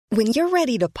When you're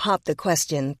ready to pop the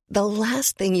question, the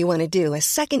last thing you want to do is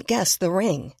second-guess the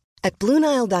ring. At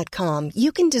BlueNile.com,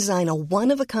 you can design a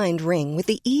one-of-a-kind ring with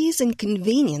the ease and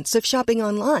convenience of shopping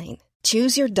online.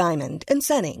 Choose your diamond and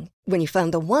setting. When you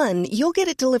find the one, you'll get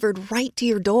it delivered right to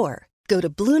your door. Go to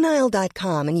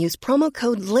BlueNile.com and use promo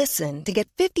code LISTEN to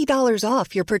get $50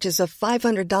 off your purchase of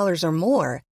 $500 or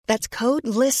more. That's code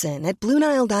LISTEN at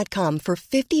BlueNile.com for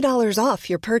 $50 off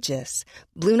your purchase.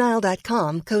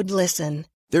 BlueNile.com, code LISTEN.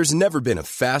 There's never been a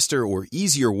faster or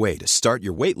easier way to start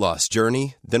your weight loss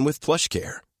journey than with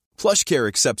PlushCare. PlushCare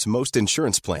accepts most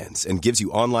insurance plans and gives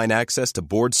you online access to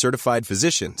board-certified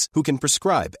physicians who can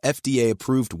prescribe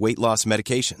FDA-approved weight loss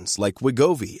medications like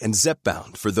Wegovy and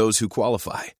Zepbound for those who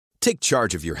qualify. Take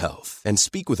charge of your health and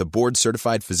speak with a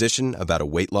board-certified physician about a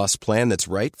weight loss plan that's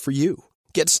right for you.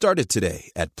 Get started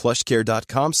today at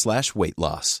plushcare.com/weight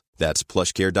loss. That's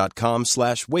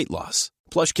plushcare.com/weight loss.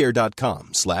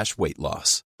 plushcare.com/weight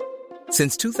loss.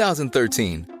 Since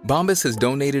 2013, Bombas has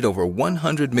donated over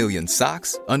 100 million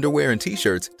socks, underwear, and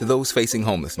T-shirts to those facing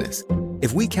homelessness.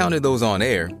 If we counted those on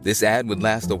air, this ad would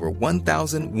last over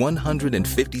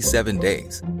 1,157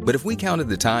 days. But if we counted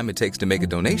the time it takes to make a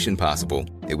donation possible,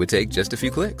 it would take just a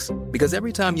few clicks. Because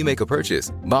every time you make a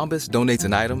purchase, Bombas donates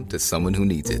an item to someone who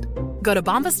needs it. Go to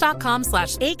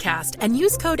bombas.com/ACAST and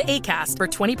use code ACAST for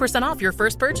 20% off your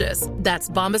first purchase. That's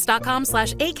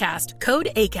bombas.com/ACAST, code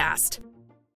ACAST.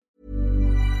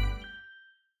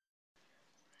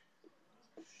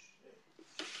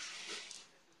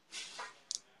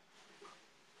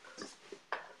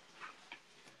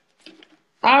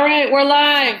 All right, we're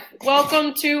live.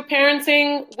 Welcome to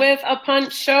Parenting with a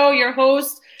Punch show. Your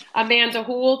host, Amanda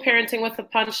Houle,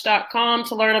 parentingwithapunch.com,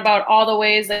 to learn about all the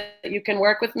ways that you can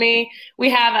work with me. We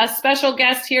have a special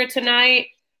guest here tonight,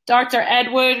 Dr.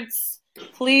 Edwards.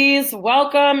 Please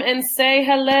welcome and say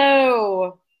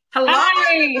hello. Hello,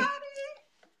 Hi. everybody.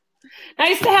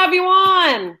 Nice to have you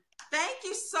on. Thank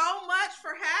you so much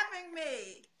for having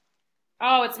me.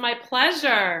 Oh, it's my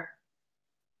pleasure.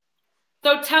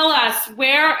 So tell us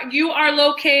where you are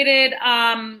located.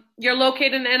 You're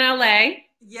located in LA.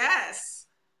 Yes.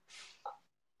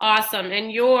 Awesome.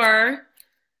 And you're,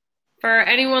 for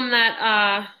anyone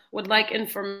that would like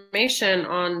information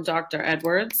on Dr.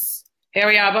 Edwards, here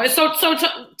we are. So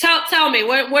tell me,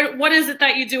 what is it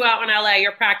that you do out in LA?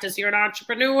 Your practice? You're an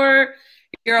entrepreneur.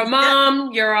 You're a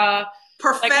mom. You're a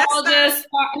Professor. psychologist.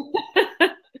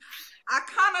 I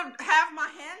kind of have my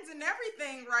hands in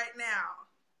everything right now.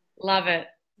 Love it.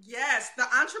 Yes, the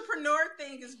entrepreneur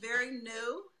thing is very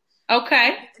new.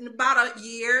 Okay. In about a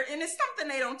year, and it's something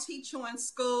they don't teach you in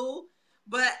school.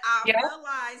 But I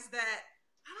realized that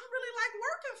I don't really like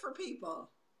working for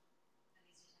people.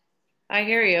 I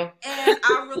hear you. And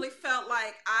I really felt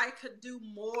like I could do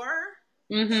more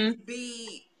and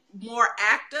be more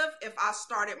active if I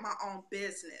started my own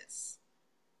business.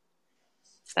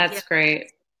 That's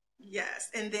great. Yes,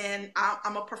 and then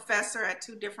I'm a professor at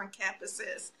 2 different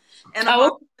campuses, and I'm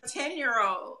a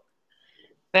 10-year-old.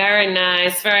 Very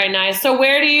nice, very nice. So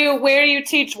where do you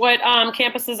teach? What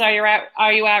campuses are you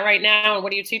at right now, and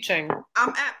what are you teaching? I'm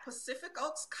at Pacific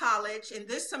Oaks College, and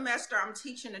this semester I'm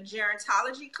teaching a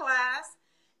gerontology class,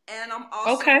 and I'm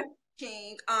also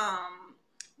teaching I'm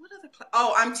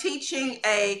teaching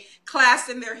a class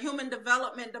in their human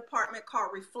development department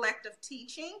called reflective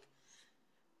teaching.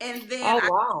 And then I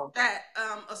teach at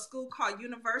a school called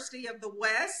University of the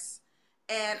West,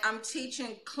 and I'm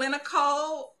teaching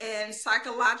clinical and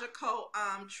psychological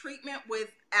treatment with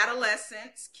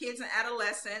adolescents, kids and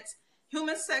adolescents,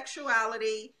 human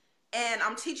sexuality, and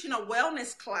I'm teaching a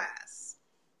wellness class.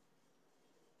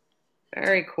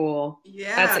 Very cool.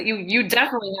 Yeah. You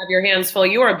definitely have your hands full.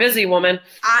 You are a busy woman.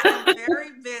 I am very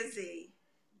busy.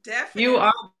 Definitely.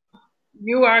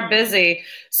 You are busy.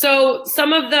 So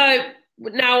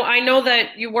now I know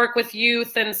that you work with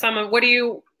youth and what do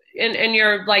you in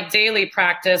your like daily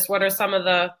practice? What are some of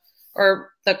the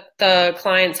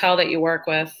clientele that you work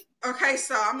with? Okay,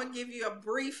 so I'm gonna give you a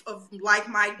brief of like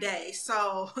my day.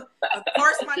 So of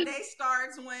course my day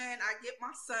starts when I get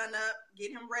my son up,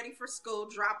 get him ready for school,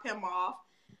 drop him off.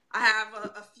 I have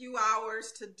a few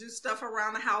hours to do stuff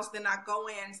around the house. Then I go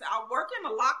in. So I work in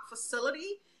a locked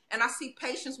facility, and I see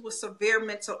patients with severe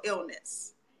mental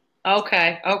illness.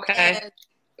 Okay. And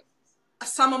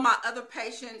some of my other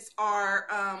patients are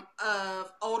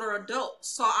of older adults.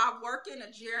 So I work in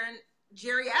a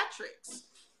geriatrics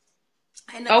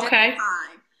in the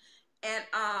daytime. And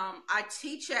I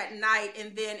teach at night.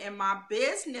 And then in my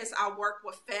business, I work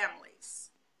with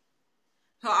families.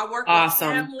 So I work with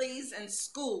families and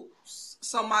schools.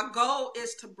 So my goal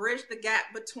is to bridge the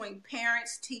gap between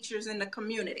parents, teachers, and the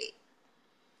community.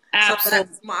 Absolutely. So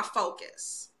that's my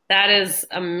focus. That is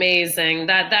amazing.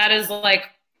 That is like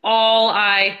all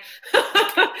I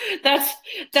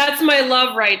that's my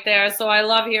love right there. So I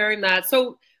love hearing that.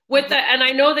 So with the, and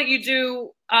I know that you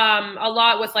do a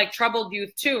lot with like troubled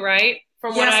youth too, right?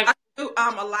 From what I do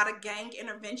a lot of gang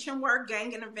intervention work,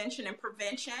 gang intervention and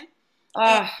prevention.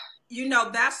 And, you know,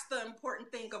 that's the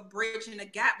important thing of bridging the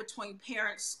gap between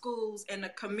parents, schools, and the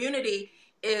community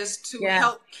is to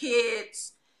help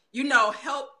kids, you know,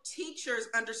 help teachers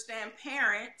understand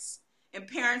parents and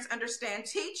parents understand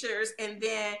teachers, and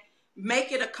then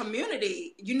make it a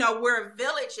community. You know, we're a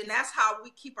village, and that's how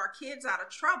we keep our kids out of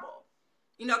trouble,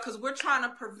 you know, because we're trying to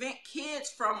prevent kids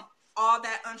from all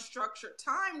that unstructured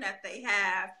time that they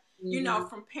have, you know,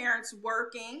 from parents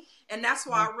working. And that's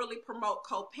why I really promote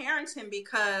co-parenting,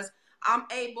 because I'm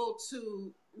able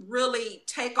to really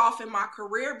take off in my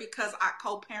career because I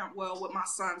co-parent well with my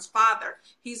son's father.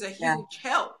 He's a huge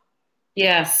help.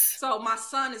 Yes. So my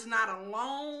son is not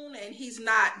alone, and he's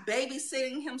not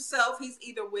babysitting himself. He's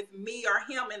either with me or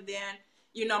him. And then,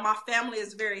 you know, my family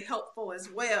is very helpful as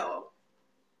well.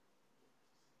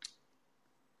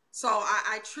 So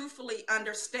I truthfully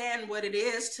understand what it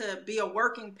is to be a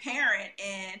working parent.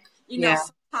 And, you know,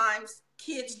 sometimes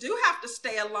kids do have to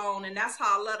stay alone, and that's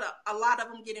how a lot of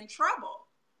them get in trouble.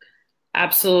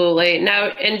 Absolutely. Now,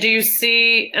 and do you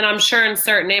see, and I'm sure in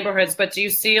certain neighborhoods, but do you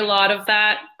see a lot of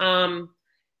that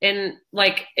in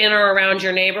or around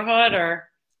your neighborhood? Or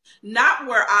not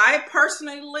where I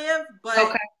personally live,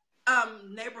 but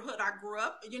neighborhood I grew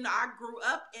up, you know, I grew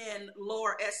up in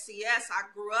lower SCS. I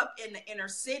grew up in the inner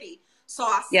city. So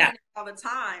I see it all the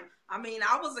time. I mean,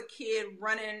 I was a kid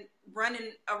running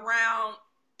around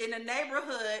in the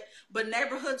neighborhood, but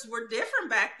neighborhoods were different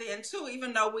back then too.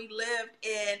 Even though we lived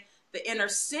in the inner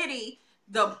city,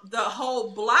 the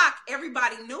whole block,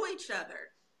 everybody knew each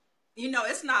other. You know,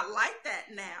 it's not like that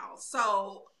now.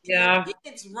 So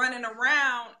kids running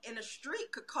around in the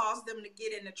street could cause them to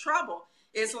get into trouble.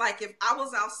 It's like if I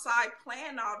was outside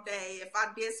playing all day, if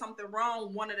I did something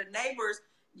wrong, one of the neighbors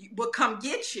would come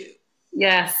get you.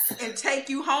 Yes. And take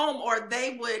you home, or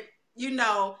they would, you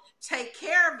know, take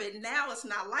care of it. Now it's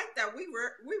not like that. We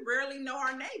rarely know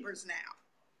our neighbors now.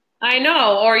 I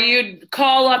know, or you'd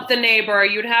call up the neighbor,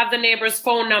 you'd have the neighbor's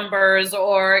phone numbers,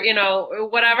 or, you know,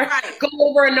 whatever, go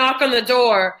over and knock on the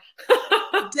door.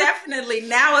 Definitely.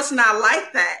 Now it's not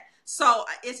like that. So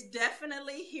it's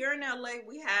definitely here in LA,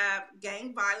 we have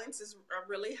gang violence is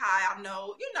really high. I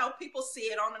know, you know, people see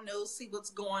it on the news, see what's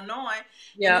going on.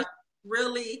 Yeah.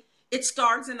 It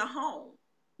starts in the home.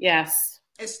 Yes.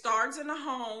 It starts in the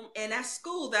home, and at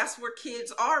school, that's where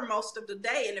kids are most of the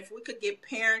day. And if we could get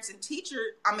parents and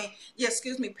teachers on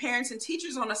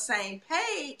the same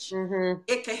page,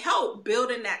 it could help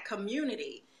building that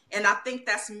community. And I think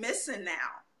that's missing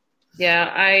now.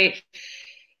 Yeah,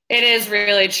 it is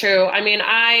really true. I mean,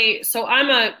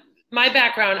 my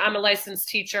background, I'm a licensed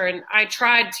teacher, and I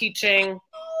tried teaching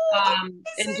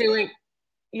and doing,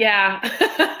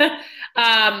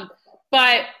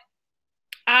 but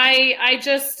I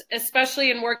just, especially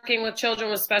in working with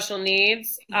children with special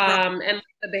needs, and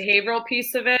the behavioral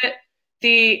piece of it,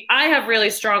 I have really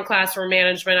strong classroom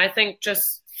management. I think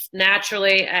just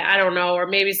naturally, I don't know, or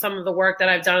maybe some of the work that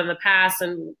I've done in the past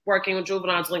and working with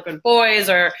juvenile delinquent boys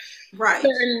or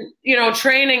certain, you know,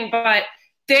 training, but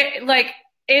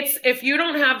if you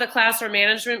don't have the classroom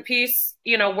management piece,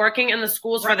 you know, working in the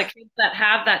schools for the kids that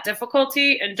have that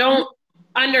difficulty and don't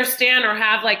understand or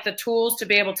have like the tools to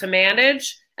be able to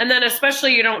manage, and then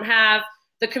especially you don't have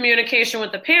the communication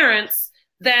with the parents,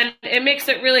 then it makes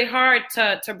it really hard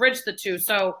to bridge the two.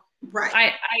 So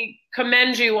I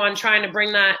commend you on trying to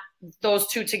bring those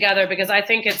two together, because I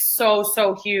think it's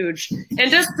so huge, and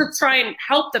just to try and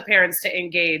help the parents to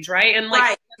engage, right? And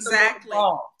exactly.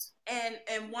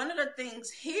 And one of the things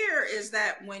here is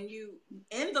that when you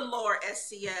in the lower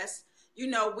SCS, you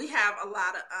know, we have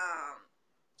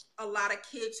a lot of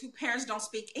kids whose parents don't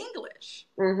speak English.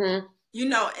 You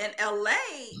know, in LA,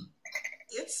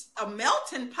 it's a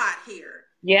melting pot here.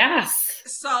 Yes.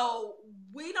 So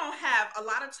we don't have, a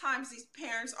lot of times these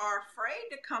parents are afraid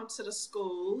to come to the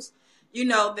schools. You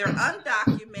know, they're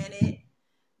undocumented.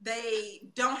 They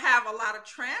don't have a lot of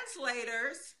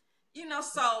translators, you know,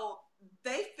 so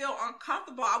they feel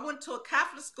uncomfortable. I went to a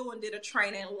Catholic school and did a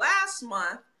training last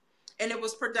month, and it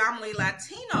was predominantly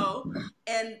Latino.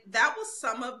 And that was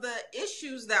some of the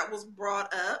issues that was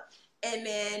brought up. And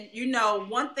then, you know,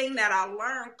 one thing that I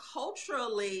learned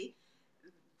culturally,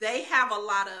 they have a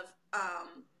lot of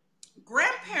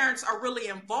grandparents are really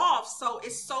involved. So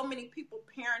it's so many people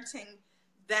parenting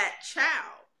that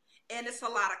child. And it's a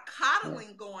lot of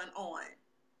coddling going on.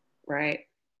 Right.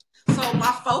 So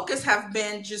my focus have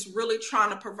been just really trying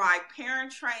to provide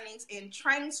parent trainings and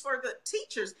trainings for the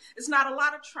teachers. It's not a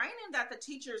lot of training that the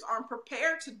teachers aren't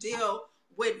prepared to deal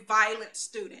with violent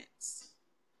students.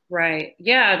 Right.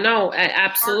 Yeah, no,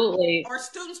 absolutely. Or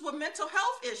students with mental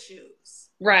health issues.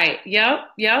 Right.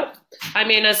 Yep. I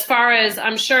mean, as far as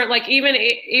I'm sure, like even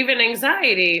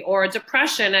anxiety or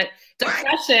depression,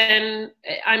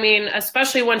 I mean,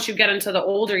 especially once you get into the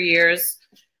older years,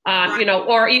 you know,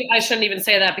 or I shouldn't even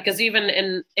say that, because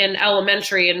even in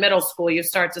elementary and middle school, you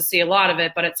start to see a lot of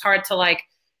it, but it's hard to like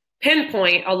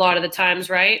pinpoint a lot of the times,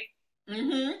 right?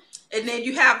 Mm-hmm. And then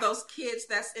you have those kids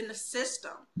that's in the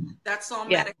system, that's on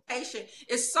medication.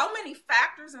 It's so many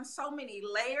factors and so many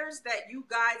layers that you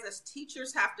guys as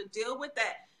teachers have to deal with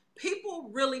that people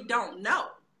really don't know.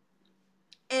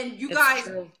 And you guys,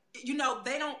 you know,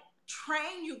 they don't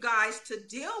train you guys to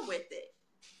deal with it.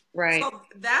 Right. So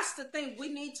that's the thing. We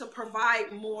need to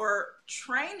provide more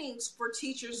trainings for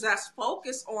teachers that's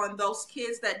focused on those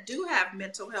kids that do have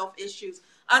mental health issues,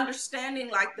 understanding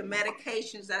like the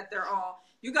medications that they're on.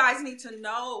 You guys need to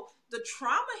know the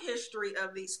trauma history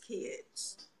of these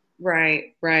kids.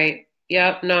 Right.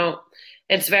 Yep. No,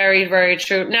 it's very, very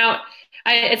true. Now,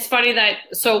 it's funny that,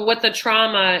 so with the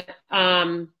trauma,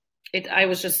 I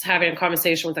was just having a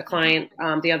conversation with a client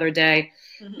the other day.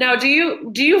 Mm-hmm. Now, do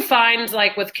you find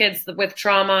like with kids with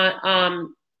trauma,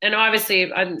 and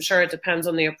obviously I'm sure it depends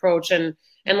on the approach and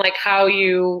like how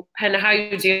you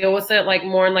deal with it, like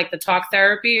more in like the talk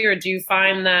therapy, or do you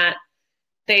find that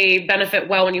they benefit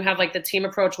well when you have like the team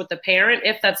approach with the parent,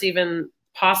 if that's even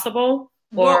possible?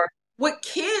 Or with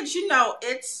kids, you know,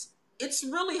 it's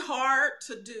really hard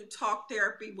to do talk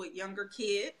therapy with younger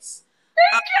kids.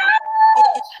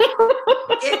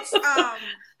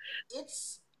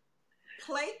 It's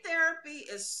play therapy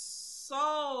is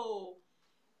so,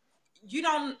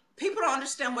 people don't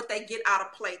understand what they get out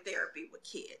of play therapy with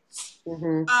kids.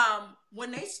 Mm-hmm.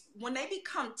 When they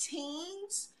become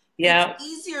teens, it's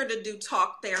easier to do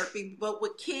talk therapy, but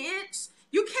with kids,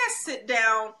 you can't sit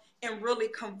down and really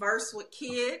converse with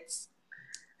kids.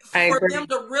 For them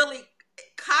to really,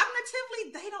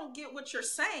 cognitively, they don't get what you're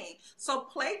saying. So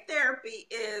play therapy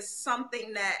is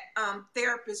something that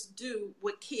therapists do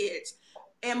with kids.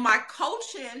 In my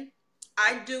coaching,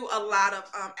 I do a lot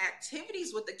of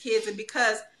activities with the kids, and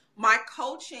because my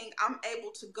coaching, I'm able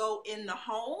to go in the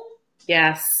home.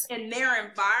 Yes. In their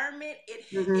environment, it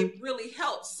really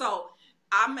helps. So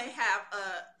I may have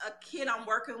a kid I'm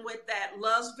working with that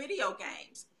loves video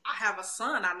games. I have a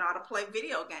son, I know how to play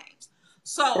video games.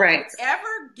 So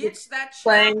whatever gets that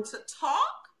child to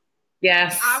talk,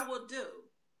 I will do.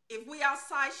 If we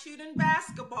outside shooting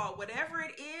basketball, whatever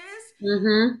it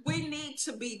is, we need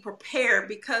to be prepared,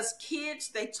 because kids,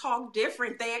 they talk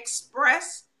different. They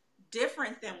express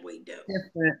different than we do.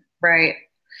 Different. Right.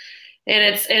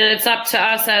 And it's up to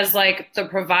us as like the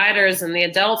providers and the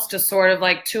adults to sort of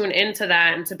like tune into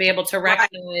that and to be able to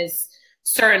recognize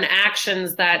certain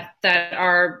actions that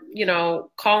are, you know,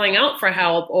 calling out for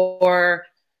help, or,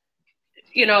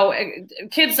 you know,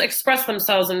 kids express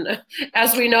themselves, and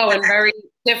as we know, in very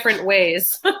different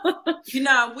ways. You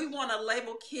know, we want to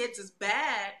label kids as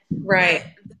bad. Right.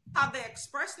 But how they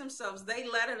express themselves, they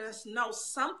letting us know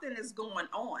something is going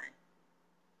on.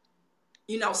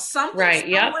 You know, something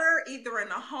somewhere, either in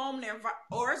a home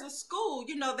or as a school,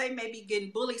 you know, they may be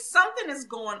getting bullied. Something is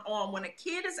going on. When a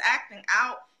kid is acting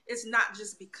out, it's not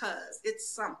just because, it's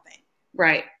something.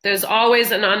 Right. There's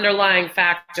always an underlying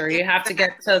factor. You have to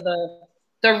get to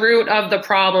the root of the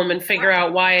problem and figure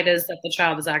out why it is that the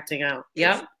child is acting out.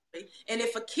 Yep. And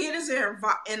if a kid is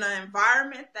in an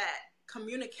environment that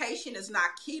communication is not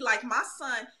key, like my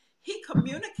son, he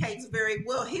communicates very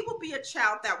well. He will be a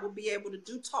child that will be able to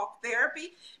do talk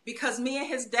therapy, because me and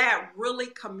his dad really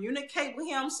communicate with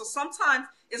him. So sometimes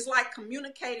it's like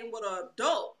communicating with an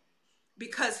adult,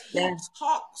 because he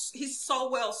talks, he's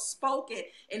so well spoken,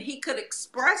 and he could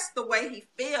express the way he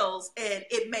feels, and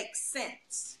it makes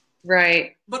sense.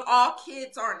 Right. But all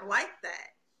kids aren't like that.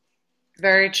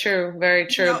 Very true. Very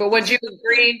true. You know, but would you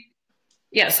agree?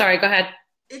 Yeah, sorry, go ahead.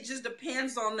 It just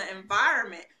depends on the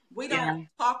environment. We don't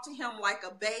talk to him like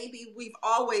a baby. We've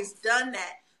always done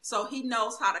that. So he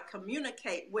knows how to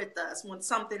communicate with us when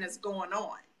something is going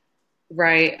on.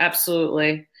 Right.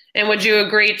 Absolutely. And would you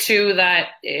agree too that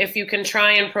if you can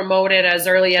try and promote it as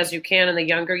early as you can in the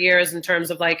younger years, in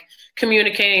terms of like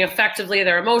communicating effectively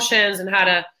their emotions and how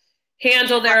to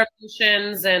handle their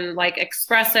emotions and like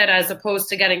express it, as opposed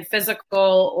to getting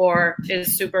physical, or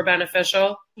is super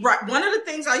beneficial? Right. One of the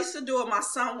things I used to do with my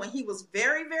son when he was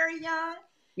very, very young.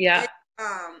 Yeah.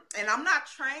 And I'm not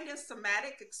trained in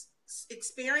somatic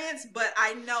experience, but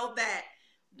I know that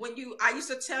I used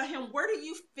to tell him, where do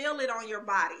you feel it on your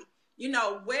body? You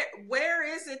know,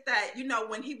 where is it that, you know,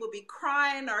 when he would be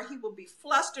crying or he would be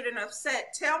flustered and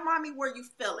upset, tell mommy where you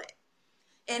feel it.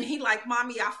 And he like,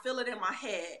 mommy, I feel it in my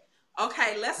head.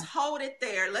 Okay, let's hold it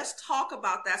there. Let's talk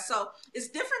about that. So it's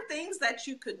different things that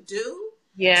you could do.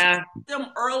 Yeah. To get them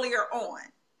earlier on.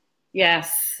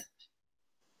 Yes.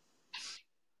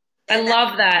 I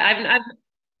love that.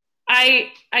 I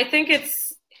think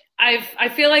it's, I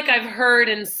feel like I've heard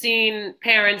and seen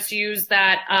parents use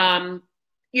that,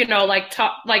 you know, like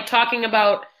talking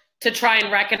about to try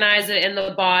and recognize it in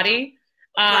the body.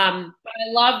 Right. But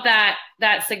I love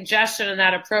that suggestion and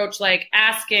that approach, like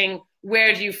asking,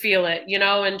 where do you feel it, you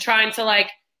know, and trying to like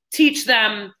teach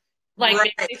them, like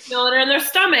right. They feel it in their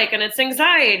stomach and it's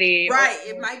anxiety. Right.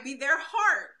 It might be their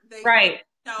heart. Right.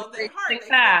 No, their heart. Think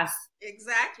fast.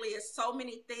 Exactly. It's so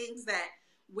many things that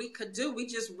we could do. We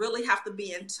just really have to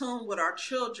be in tune with our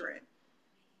children.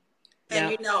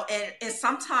 And, you know, and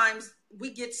sometimes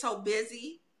we get so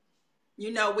busy,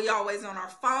 you know, we always on our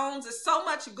phones. There's so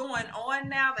much going on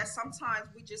now that sometimes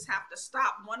we just have to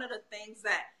stop. One of the things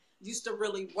that used to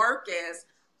really work is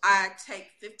I take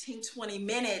 15, 20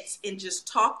 minutes and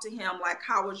just talk to him, like,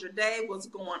 how was your day? What's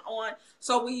going on?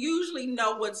 So we usually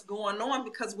know what's going on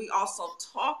because we also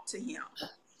talk to him.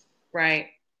 Right.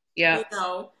 Yeah. You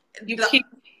know,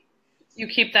 you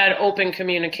keep that open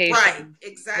communication. Right.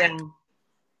 Exactly.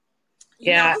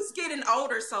 Yeah. You know, he's getting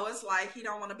older, so it's like he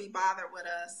don't want to be bothered with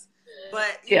us.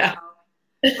 But you know,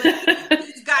 but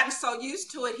he's gotten so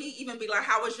used to it. He even be like,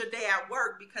 how was your day at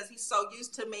work? Because he's so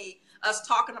used to us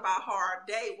talking about how our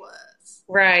day was.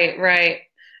 Right.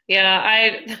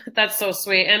 Yeah, that's so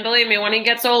sweet. And believe me, when he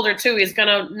gets older too, he's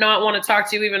gonna not want to talk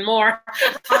to you even more.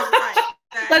 Right.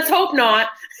 Let's hope not.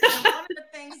 And one of the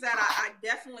things that I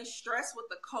definitely stress with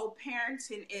the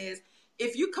co-parenting is,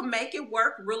 if you can make it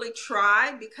work, really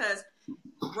try, because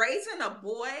raising a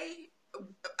boy,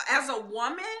 as a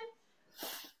woman,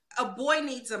 a boy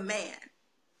needs a man.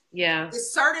 Yeah.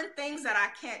 There's certain things that I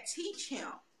can't teach him.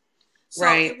 So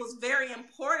it was very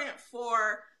important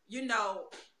for, you know,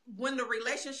 when the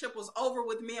relationship was over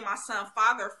with me and my son's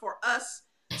father, for us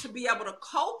to be able to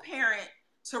co-parent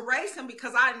to raise him,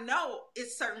 because I know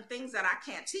it's certain things that I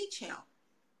can't teach him.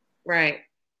 Right.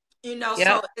 You know,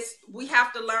 so we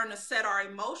have to learn to set our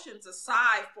emotions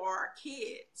aside for our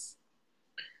kids.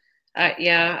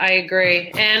 Yeah, I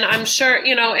agree. And I'm sure,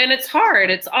 you know, and it's hard.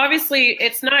 It's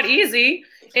not easy.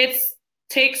 It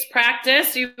takes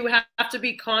practice. You have to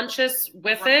be conscious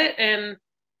with it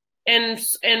and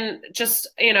just,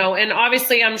 you know, and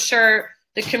obviously I'm sure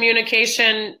the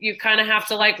communication you kind of have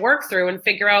to like work through and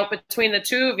figure out between the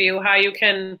two of you how you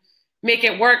can make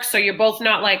it work so you're both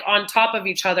not like on top of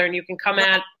each other and you can come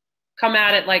at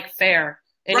it like fair.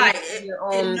 And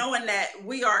and knowing that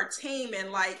we are a team,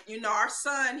 and like, you know, our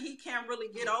son, he can't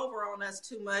really get over on us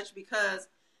too much because,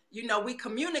 you know, we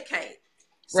communicate.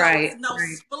 So there's no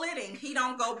splitting. He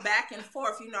don't go back and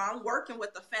forth. You know, I'm working with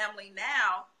a family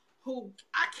now who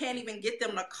I can't even get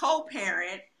them to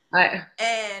co-parent.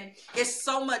 And it's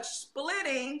so much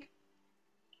splitting,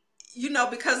 you know,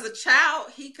 because the child,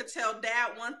 he could tell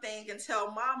dad one thing and tell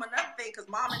mom another thing because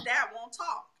mom and dad won't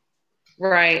talk.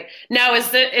 Right. Now,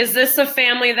 is this a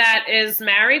family that is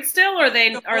married still, or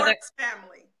divorced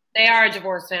family? They are a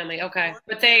divorced family. Okay.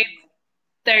 But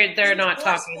they're not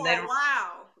talking. For a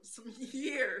while, some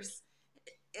years.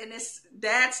 And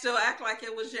dad still act like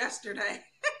it was yesterday.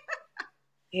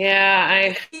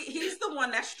 Yeah, he's the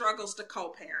one that struggles to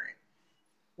co-parent.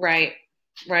 Right.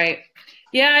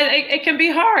 Yeah, it can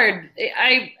be hard.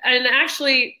 And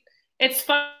actually it's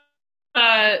fun.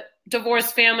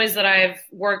 Divorced families that I've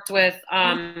worked with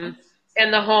in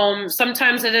the home,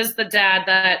 sometimes it is the dad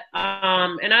that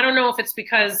and I don't know if it's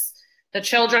because the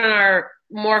children are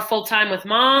more full-time with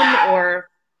mom or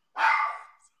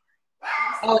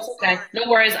it's okay, no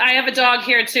worries. I have a dog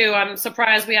here too. I'm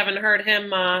surprised we haven't heard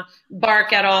him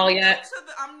bark at all yet.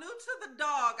 I'm new to the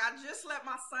dog. I just let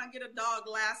my son get a dog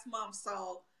last month,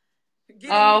 so get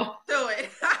to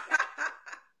it.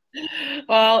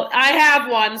 Well, I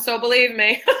have one, so believe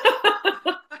me.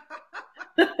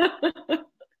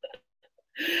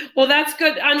 Well, that's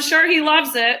good. I'm sure he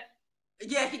loves it.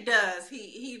 Yeah, he does.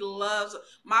 He loves.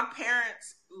 My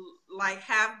parents like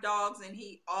have dogs, and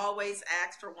he always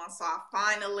asks for one. So I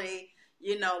finally,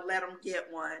 you know, let him get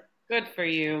one. Good for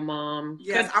you, Mom.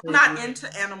 Yes, I'm not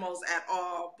into animals at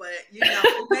all, but you know,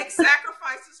 we make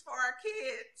sacrifices for our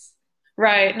kids.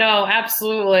 Right. No,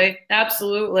 absolutely.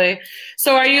 Absolutely.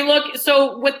 So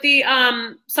so with the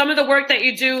some of the work that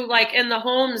you do like in the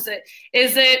homes,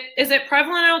 is it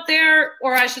prevalent out there,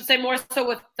 or I should say more so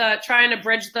with the trying to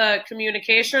bridge the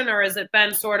communication, or has it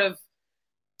been sort of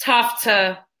tough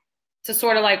to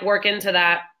sort of like work into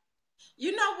that?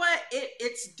 You know what?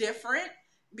 It's different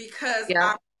because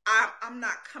Yeah. I'm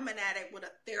not coming at it with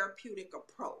a therapeutic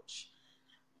approach.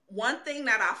 One thing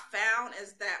that I found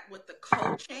is that with the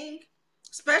coaching,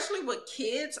 especially with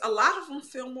kids, a lot of them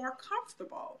feel more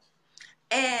comfortable.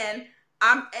 And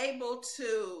I'm able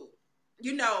to,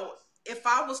 if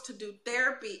I was to do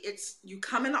therapy, it's you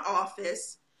come in the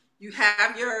office, you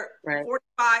have your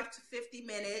 45 to 50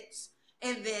 minutes,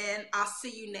 and then I'll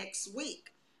see you next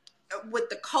week. With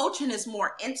the coaching, is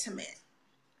more intimate.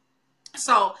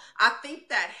 So I think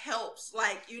that helps.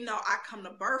 Like, I come to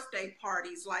birthday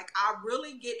parties. Like, I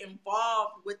really get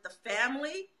involved with the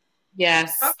family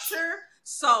structure.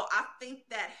 So I think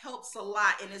that helps a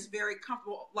lot and is very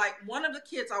comfortable. Like, one of the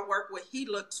kids I work with, he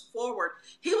looks forward.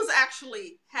 He was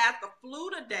actually had the flu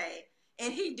today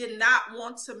and he did not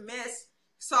want to miss.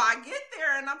 So I get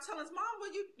there and I'm telling his mom,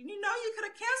 well, you could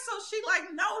have canceled. She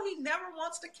like, no, he never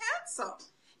wants to cancel.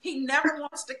 He never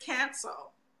wants to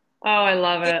cancel. Oh, I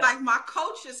love it. It's like, my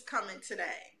coach is coming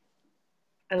today.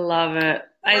 I love it.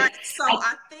 Right.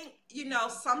 I think,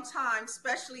 sometimes,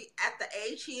 especially at the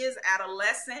age he is,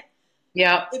 adolescent,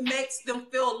 it makes them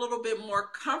feel a little bit more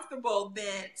comfortable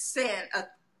than saying,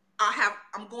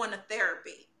 I'm going to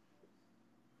therapy.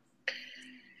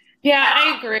 Yeah,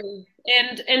 I agree.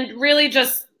 And really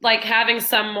just like having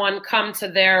someone come to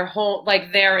their home,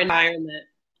 like their environment.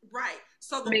 Right.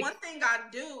 So the one thing I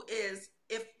do is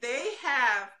if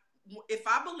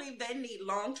I believe they need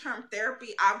long-term therapy,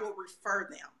 I will refer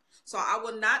them. So I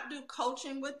will not do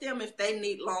coaching with them if they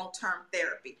need long-term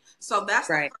therapy. So that's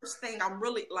the first thing I'm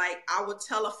really like, I would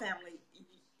tell a family,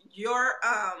 your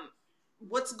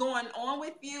what's going on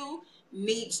with you you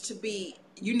need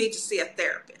to see a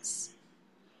therapist.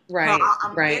 Right.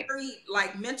 I'm very,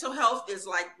 like, mental health is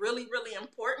like really, really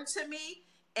important to me.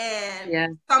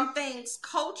 And some things,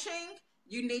 coaching,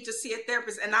 you need to see a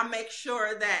therapist. And I make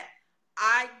sure that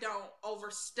I don't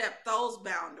overstep those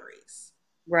boundaries.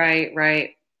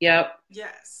 Right. Yep.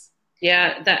 Yes.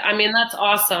 Yeah. That's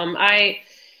awesome. I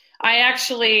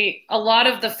actually, a lot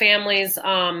of the families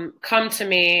come to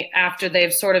me after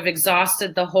they've sort of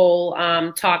exhausted the whole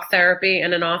talk therapy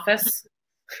in an office.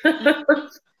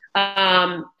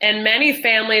 And many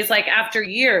families, like, after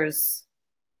years.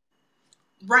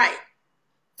 Right.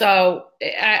 So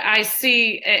I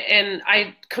see, and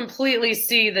I completely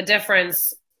see the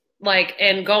difference, like,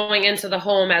 in going into the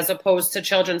home as opposed to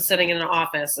children sitting in an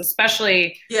office,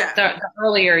 especially the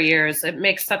earlier years. It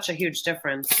makes such a huge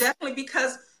difference. Definitely,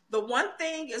 because the one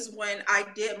thing is when I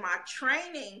did my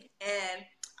training, and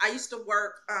I used to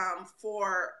work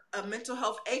for a mental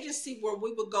health agency where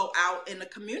we would go out in the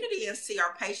community and see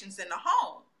our patients in the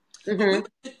home. Mm-hmm. We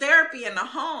would do therapy in the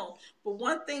home. But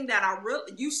one thing that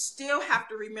you still have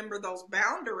to remember those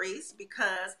boundaries,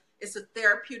 because it's a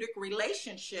therapeutic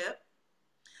relationship.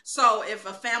 So if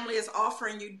a family is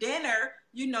offering you dinner,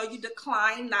 you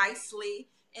decline nicely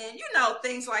and,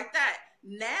 things like that.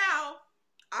 Now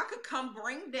I could come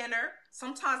bring dinner.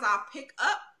 Sometimes I'll pick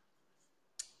up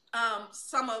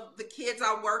some of the kids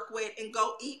I work with and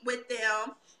go eat with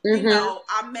them. Mm-hmm.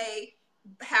 I may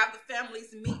have the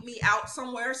families meet me out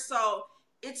somewhere. So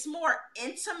it's more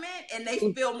intimate and they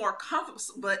feel more comfortable.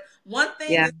 But one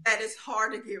thing is that it's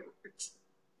hard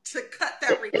to cut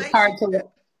that relationship. It's hard to.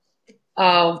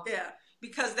 Oh. Yeah,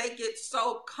 because they get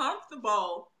so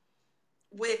comfortable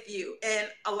with you. And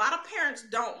a lot of parents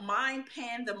don't mind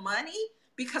paying the money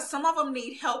because some of them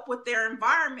need help with their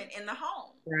environment in the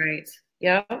home. Right.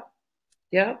 Yep.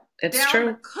 It's down true.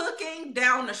 Down to cooking,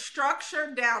 down to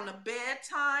structure, down to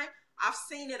bedtime. I've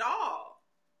seen it all.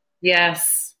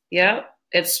 Yes. Yep.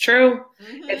 It's true.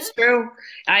 Mm-hmm. It's true.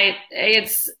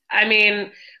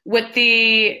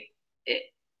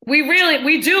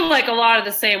 We do like a lot of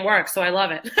the same work, so I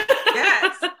love it.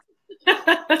 Yes.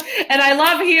 And I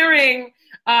love hearing,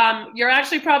 you're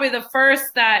actually probably the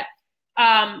first that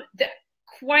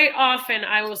quite often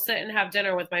I will sit and have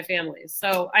dinner with my family.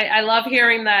 So I love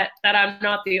hearing that I'm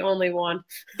not the only one.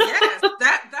 Yes,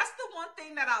 that's the one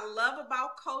thing that I love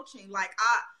about coaching. Like,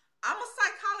 I'm a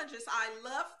psychologist. I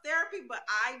love therapy, but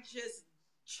I just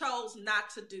chose not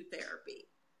to do therapy.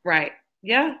 Right.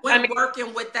 Yeah. When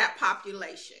working with that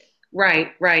population.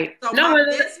 Right. So my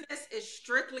business is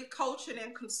strictly coaching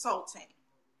and consulting,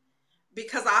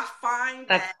 because I find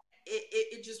that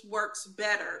it just works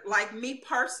better. Like, me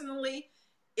personally,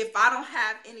 if I don't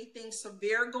have anything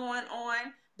severe going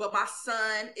on, but my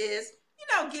son is,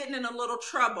 getting in a little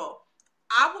trouble.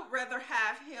 I would rather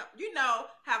have him,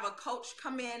 have a coach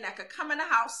come in that could come in the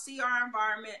house, see our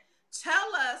environment,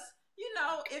 tell us,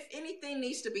 if anything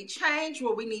needs to be changed,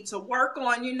 what we need to work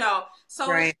on, so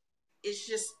right. it's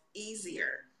just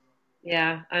easier.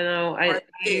 Yeah, I know.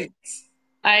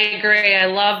 I agree. I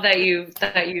love that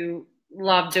you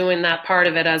love doing that part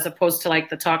of it as opposed to like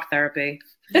the talk therapy.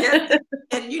 Yes.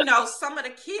 And some of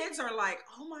the kids are like,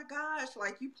 oh my gosh,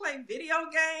 like you play video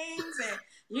games and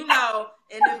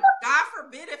and if God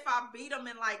forbid if I beat them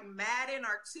in like Madden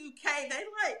or 2K, they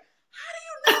like, how do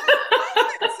you know how to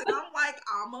play this? And I'm like,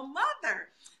 I'm a mother.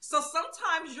 So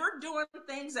sometimes you're doing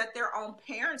things that their own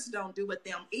parents don't do with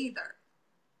them either.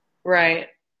 Right.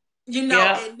 And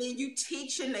then you're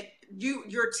teaching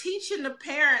the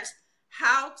parents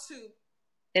how to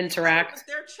interact with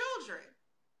their children.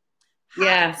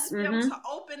 Yes. To get them to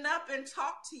open up and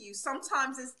talk to you.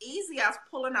 Sometimes it's easy as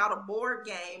pulling out a board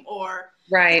game or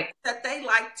that they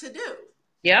like to do.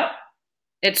 Yep.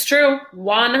 It's true.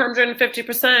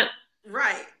 150%.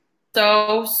 Right.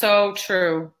 So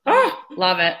true. Oh,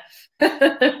 love it.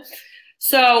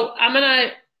 So I'm going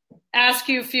to ask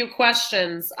you a few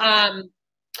questions. I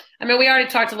mean, we already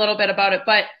talked a little bit about it,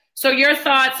 but so your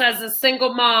thoughts as a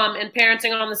single mom and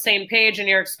parenting on the same page and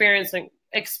your experience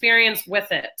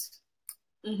with it.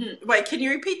 Mm-hmm. Wait, can you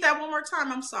repeat that one more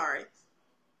time? I'm sorry.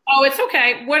 Oh, it's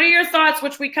okay. What are your thoughts,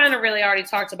 which we kind of really already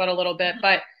talked about a little bit,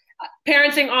 but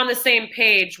parenting on the same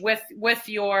page with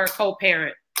your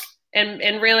co-parent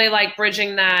and really like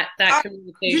bridging that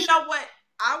communication? You know what?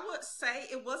 I would say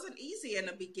it wasn't easy in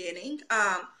the beginning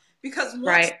because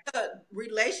once the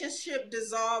relationship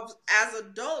dissolves as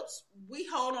adults, we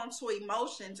hold on to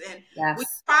emotions and we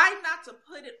try not to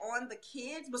put it on the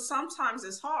kids, but sometimes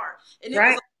it's hard. And it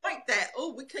was a point that,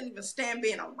 we couldn't even stand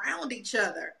being around each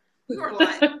other. We were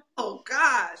like, oh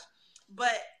gosh.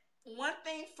 But one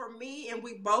thing for me, and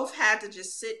we both had to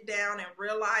just sit down and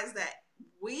realize that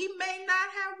we may not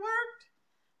have worked,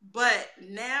 but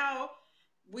now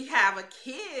we have a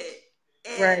kid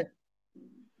and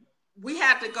we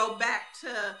had to go back to,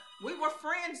 we were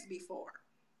friends before.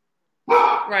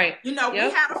 Right. We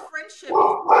had a friendship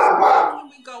before. So how can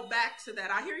we go back to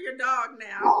that? I hear your dog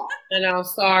now. I know,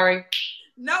 sorry.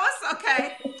 No, it's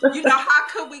okay. How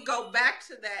could we go back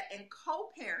to that and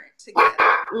co-parent together?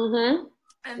 Mm-hmm.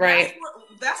 And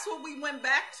that's what we went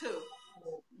back to.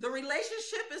 The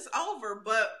relationship is over,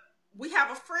 but we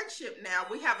have a friendship now.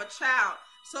 We have a child.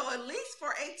 So at least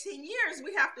for 18 years,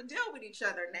 we have to deal with each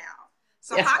other now.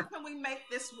 So how can we make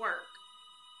this work?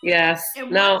 Yes.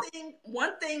 And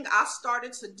one thing I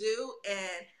started to do,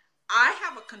 and I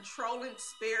have a controlling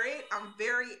spirit. I'm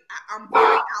very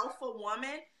alpha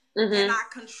woman, and I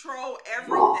control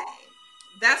everything.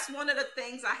 That's one of the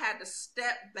things I had to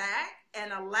step back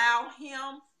and allow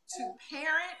him to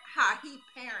parent how he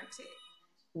parented.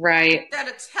 Right. Instead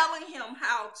of telling him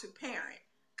how to parent.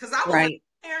 Because I was a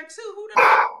parent too. Who the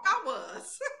fuck I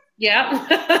was. Yeah.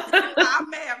 I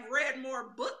may have read more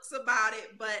books about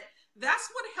it, but that's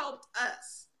what helped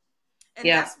us. And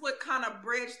that's what kind of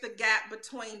bridged the gap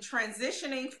between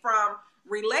transitioning from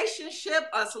relationship,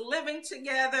 us living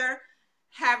together,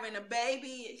 having a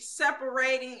baby,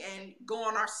 separating, and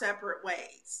going our separate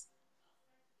ways.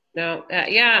 No,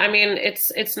 I mean,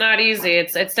 it's not easy.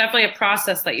 It's definitely a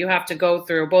process that you have to go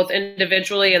through, both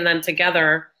individually and then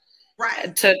together,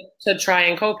 to try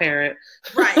and co-parent.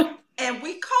 Right, and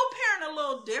we co-parent a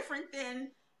little different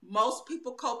than most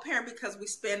people co-parent because we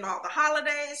spend all the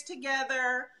holidays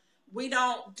together. We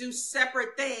don't do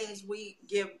separate things. We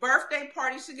give birthday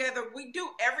parties together. We do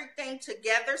everything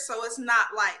together, so it's not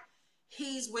like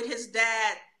he's with his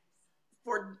dad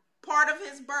for part of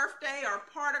his birthday or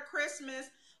part of Christmas.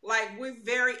 Like, we're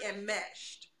very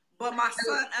enmeshed. But my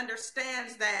son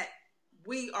understands that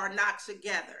we are not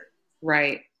together.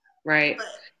 Right. But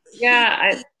he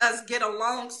does get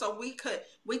along, so we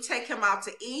take him out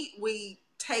to eat. We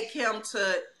take him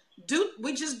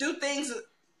we just do things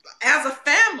as a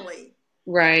family.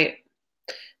 Right.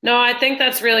 No, I think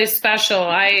that's really special.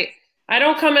 I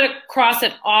don't come across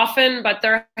it often, but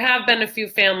there have been a few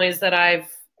families that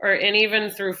and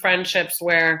even through friendships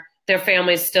where their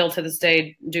families still to this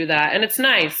day do that. And it's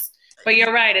nice, but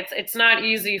you're right. It's not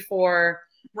easy for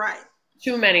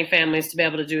too many families to be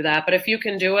able to do that. But if you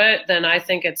can do it, then I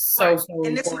think it's so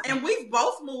important. And we've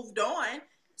both moved on.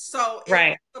 So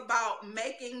it's about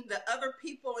making the other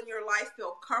people in your life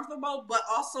feel comfortable, but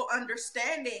also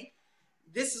understanding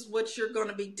this is what you're going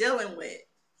to be dealing with.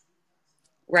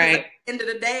 Right. At the end of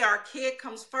the day, our kid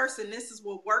comes first, and this is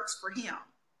what works for him.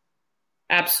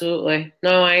 Absolutely.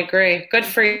 No, I agree. Good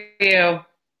for you.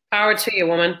 Power to you,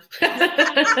 woman. And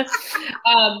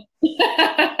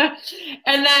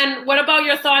then what about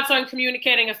your thoughts on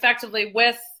communicating effectively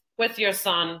with your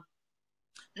son?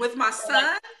 With my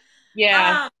son?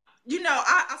 Yeah.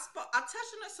 I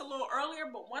touched on this a little earlier,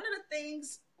 but one of the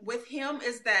things with him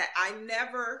is that I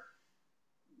never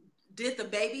did the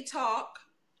baby talk.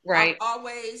 Right. I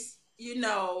always,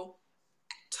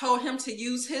 told him to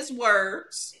use his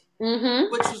words,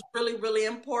 which was really, really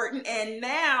important. And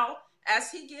now, as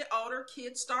he get older,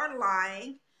 kids start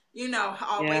lying.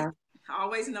 I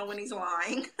always know when he's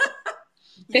lying.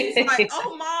 He's like,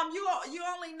 "Oh, Mom, you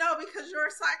only know because you're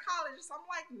a psychologist." I'm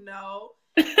like, "No."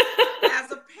 As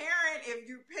a parent, if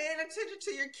you're paying attention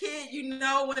to your kid, you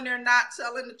know when they're not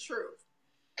telling the truth.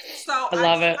 So I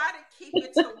try to keep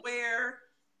it to where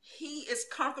he is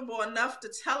comfortable enough to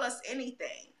tell us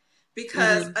anything.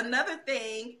 Because another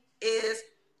thing is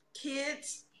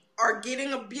kids are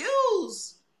getting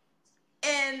abused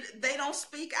and they don't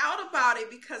speak out about it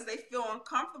because they feel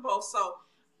uncomfortable. So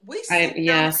we sit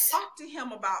down and talk to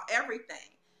him about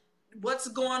everything. What's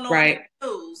going on in the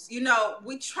news.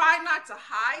 We try not to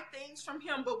hide things from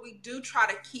him, but we do try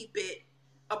to keep it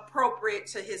appropriate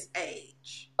to his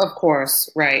age. Of course.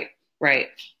 Right.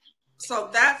 So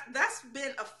that's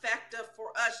been effective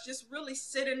for us, just really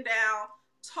sitting down,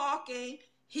 talking.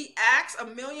 He asks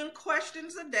 1 million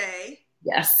questions a day.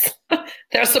 Yes,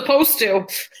 they're supposed to.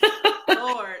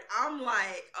 Lord, I'm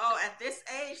like, at this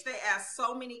age, they ask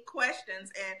so many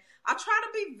questions, and I try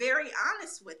to be very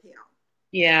honest with him.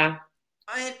 Yeah.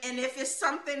 And if it's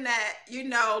something that,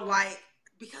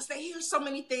 because they hear so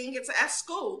many things at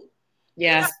school.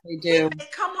 Yes, they do. He may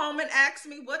come home and ask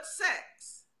me, what's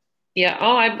sex? Yeah.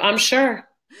 Oh, I'm sure.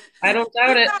 I don't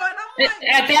doubt it. Like,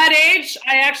 at that age,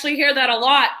 I actually hear that a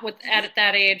lot at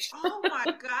that age. Oh my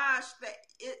gosh.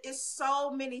 It's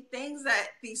so many things that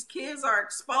these kids are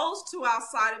exposed to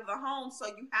outside of the home. So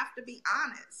you have to be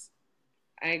honest.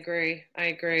 I agree.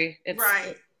 It's,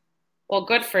 right. Well,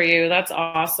 good for you. That's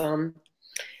awesome.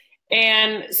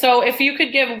 And so if you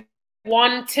could give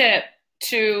one tip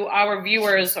to our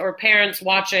viewers or parents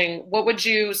watching, what would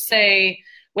you say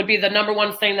would be the number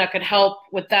one thing that could help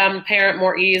with them parent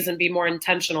more ease and be more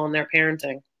intentional in their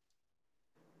parenting?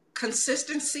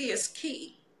 Consistency is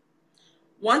key.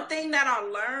 One thing that I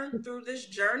learned through this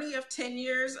journey of 10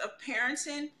 years of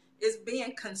parenting is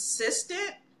being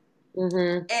consistent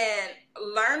and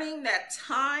learning that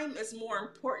time is more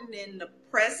important than the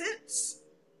presence,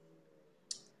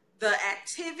 the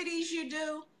activities you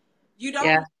do. You don't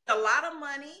need a lot of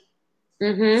money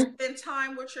to spend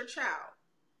time with your child.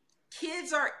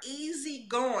 Kids are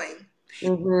easygoing.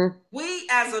 We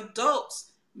as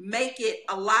adults make it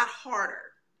a lot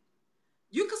harder.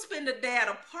 You can spend a day at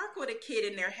a park with a kid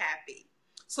and they're happy.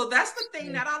 So that's the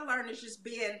thing that I learned, is just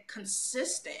being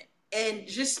consistent and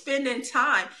just spending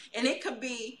time. And it could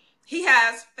be, he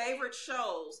has favorite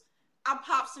shows. I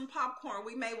pop some popcorn.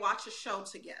 We may watch a show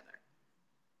together.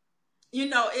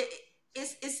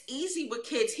 It's easy with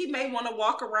kids. He may want to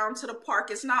walk around to the park.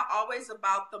 It's not always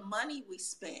about the money we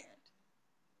spend.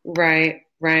 Right.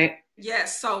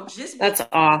 Yes. So just that's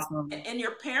awesome. And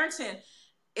your parenting,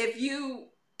 if you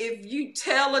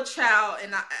tell a child,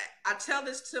 and I tell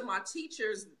this to my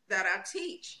teachers that I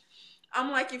teach, I'm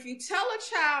like, if you tell a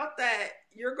child that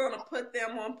you're going to put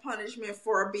them on punishment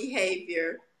for a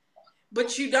behavior,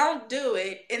 but you don't do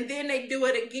it, and then they do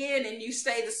it again and you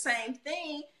say the same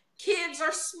thing, kids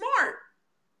are smart.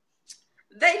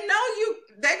 They know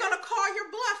they're going to call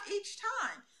your bluff each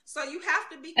time. So you have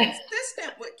to be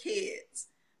consistent with kids,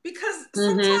 because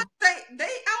sometimes they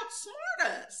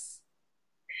outsmart us.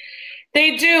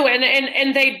 They do,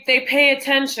 and they pay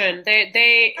attention.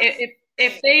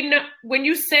 If they know, when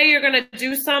you say you're going to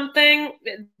do something,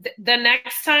 the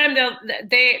next time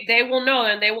they will know,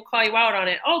 and they will call you out on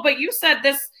it. Oh, but you said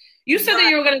this. You said that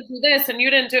you were going to do this, and you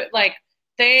didn't do it.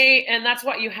 And that's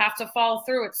what you have to follow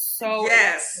through. It's so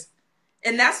yes.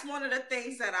 And that's one of the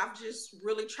things that I've just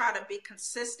really tried to be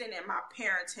consistent in my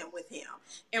parenting with him,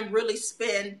 and really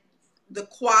spend the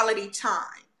quality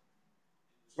time.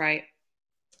 Right.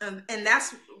 And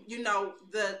that's, the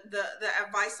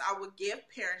advice I would give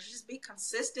parents: just be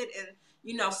consistent and,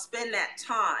 spend that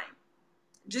time.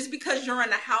 Just because you're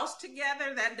in the house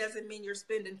together, that doesn't mean you're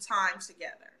spending time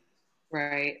together.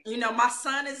 Right. My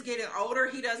son is getting older.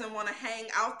 He doesn't want to hang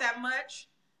out that much.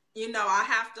 I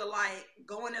have to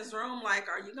go in his room,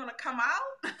 are you going to come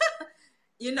out?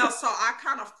 So I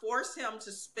kind of force him to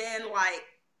spend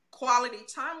quality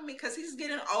time, because he's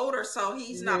getting older. So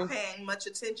he's not paying much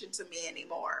attention to me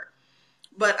anymore.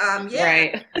 But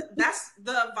that's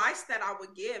the advice that I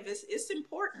would give. It's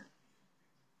important.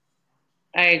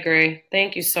 I agree.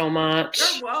 Thank you so much.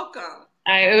 You're welcome.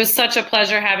 It was such a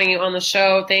pleasure having you on the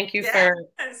show. Thank you for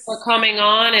coming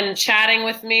on and chatting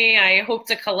with me. I hope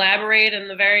to collaborate in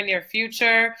the very near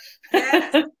future.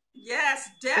 Yes,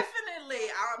 definitely.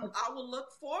 I will look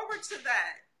forward to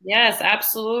that. Yes,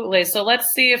 absolutely. So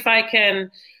let's see if I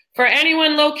can, for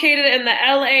anyone located in the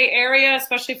LA area,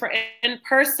 especially for in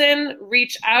person,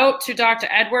 reach out to Dr.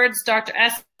 Edwards,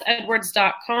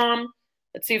 drsedwards.com.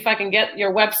 Let's see if I can get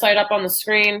your website up on the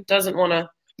screen. Doesn't want to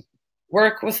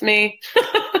work with me.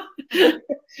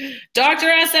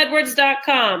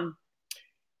 drsedwards.com.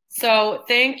 So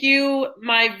thank you,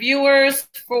 my viewers,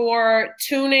 for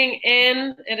tuning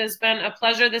in. It has been a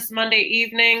pleasure this Monday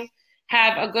evening.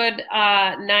 Have a good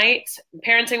night.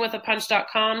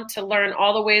 Parentingwithapunch.com to learn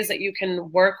all the ways that you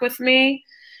can work with me.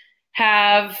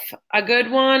 Have a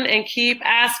good one and keep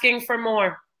asking for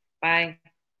more. Bye.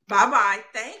 Bye-bye.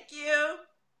 Thank you.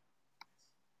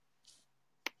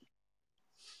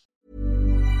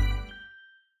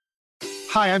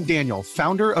 Hi, I'm Daniel,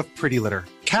 founder of Pretty Litter.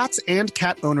 Cats and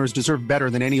cat owners deserve better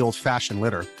than any old-fashioned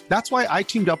litter. That's why I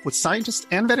teamed up with scientists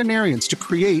and veterinarians to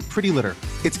create Pretty Litter.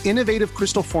 Its innovative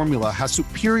crystal formula has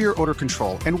superior odor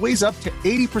control and weighs up to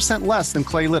 80% less than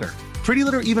clay litter. Pretty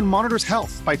Litter even monitors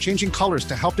health by changing colors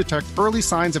to help detect early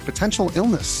signs of potential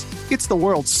illness. It's the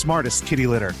world's smartest kitty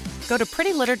litter. Go to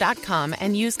prettylitter.com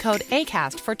and use code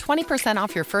ACAST for 20%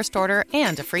 off your first order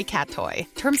and a free cat toy.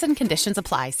 Terms and conditions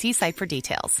apply. See site for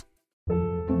details.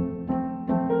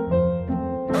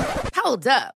 Hold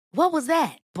up. What was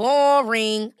that?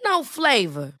 Boring. No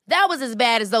flavor. That was as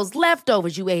bad as those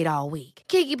leftovers you ate all week.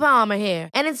 Keke Palmer here,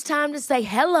 and it's time to say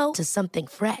hello to something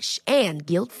fresh and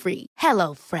guilt-free.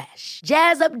 HelloFresh.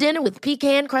 Jazz up dinner with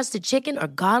pecan-crusted chicken or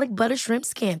garlic butter shrimp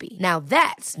scampi. Now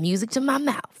that's music to my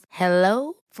mouth.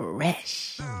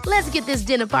 HelloFresh. Let's get this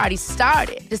dinner party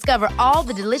started. Discover all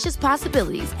the delicious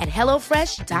possibilities at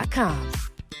HelloFresh.com.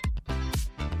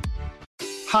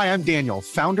 Hi, I'm Daniel,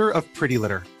 founder of Pretty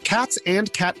Litter. Cats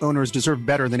and cat owners deserve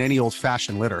better than any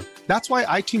old-fashioned litter. That's why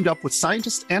I teamed up with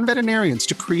scientists and veterinarians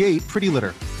to create Pretty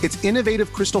Litter. Its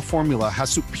innovative crystal formula has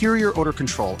superior odor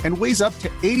control and weighs up to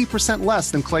 80%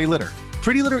 less than clay litter.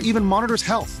 Pretty Litter even monitors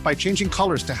health by changing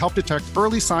colors to help detect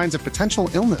early signs of potential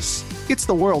illness. It's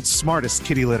the world's smartest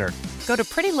kitty litter. Go to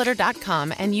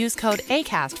prettylitter.com and use code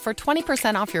ACAST for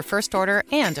 20% off your first order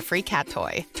and a free cat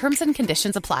toy. Terms and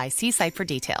conditions apply. See site for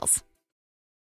details.